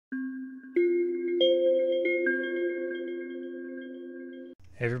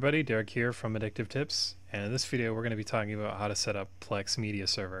Hey everybody, Derek here from Addictive Tips, and in this video we're going to be talking about how to set up Plex Media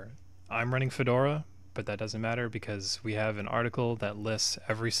Server. I'm running Fedora, but that doesn't matter because we have an article that lists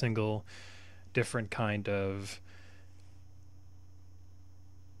every single different kind of...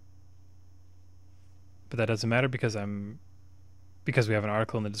 But that doesn't matter because we have an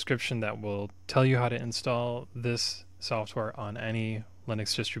article in the description that will tell you how to install this software on any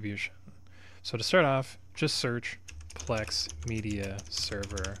Linux distribution. So to start off, just search Plex Media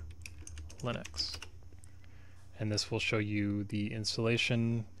Server Linux, and this will show you the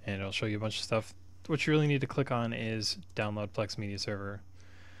installation, and it'll show you a bunch of stuff. What you really need to click on is download Plex Media Server,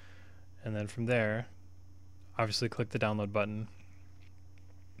 and then from there obviously click the download button,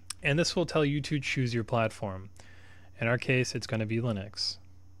 and this will tell you to choose your platform. In our case it's going to be Linux.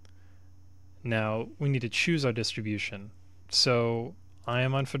 Now we need to choose our distribution, so I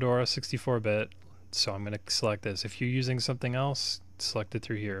am on Fedora 64-bit, so I'm going to select this. If you're using something else, select it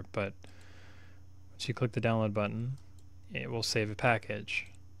through here, but once you click the download button, it will save a package.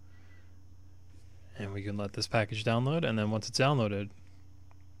 And we can let this package download, and then once it's downloaded,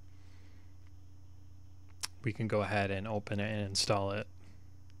 we can go ahead and open it and install it.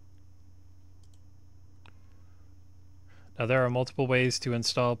 Now there are multiple ways to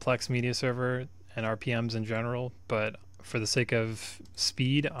install Plex Media Server and RPMs in general, but for the sake of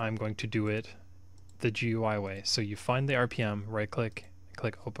speed, I'm going to do it the GUI way. So you find the RPM, right click,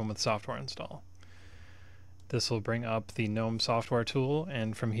 click open with software install. This will bring up the GNOME software tool,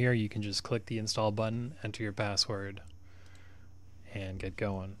 and from here you can just click the install button, enter your password, and get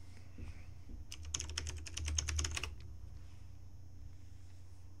going.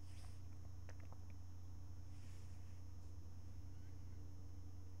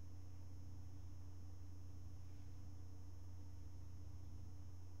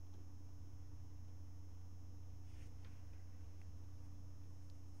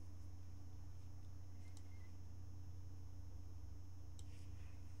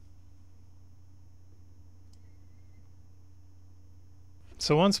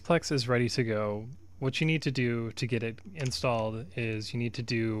 So once Plex is ready to go, what you need to do to get it installed is you need to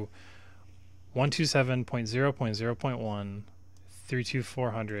do 127.0.0.1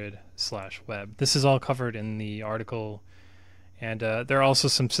 32400/web. This is all covered in the article, and there are also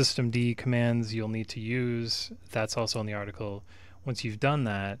some systemd commands you'll need to use. That's also in the article. Once you've done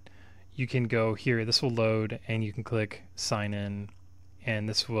that, you can go here, this will load, and you can click sign in, and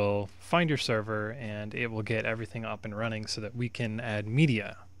this will find your server and it will get everything up and running so that we can add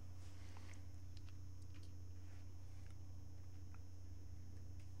media.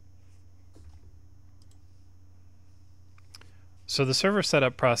 So the server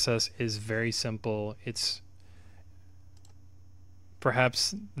setup process is very simple. It's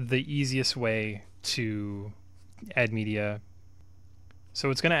perhaps the easiest way to add media. So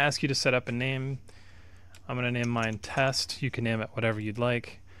it's going to ask you to set up a name. I'm going to name mine test. You can name it whatever you'd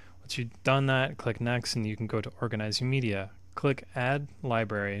like. Once you've done that, click next, and you can go to organize your media. Click add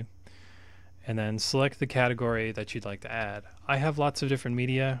library, and then select the category that you'd like to add. I have lots of different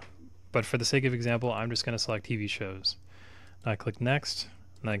media, but for the sake of example, I'm just going to select TV shows. Now I click next,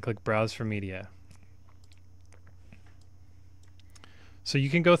 and then click browse for media. So you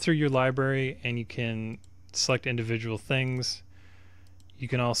can go through your library and you can select individual things. You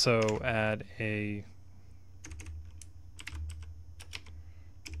can also add a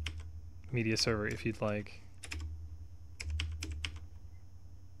media server if you'd like.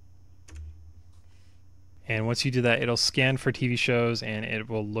 And once you do that, it'll scan for TV shows and it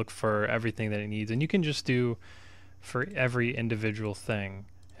will look for everything that it needs. And you can just do for every individual thing.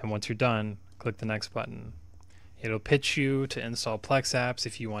 And once you're done, click the next button. It'll pitch you to install Plex apps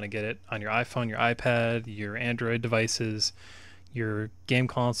if you want to get it on your iPhone, your iPad, your Android devices, your game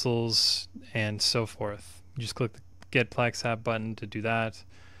consoles, and so forth. You just click the Get Plex app button to do that.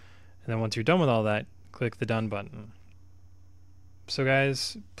 And then once you're done with all that, click the done button. So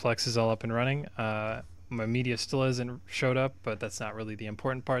guys, Plex is all up and running. My media still isn't showed up, but that's not really the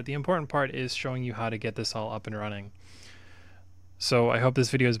important part. The important part is showing you how to get this all up and running. So I hope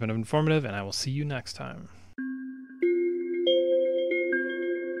this video has been informative, and I will see you next time.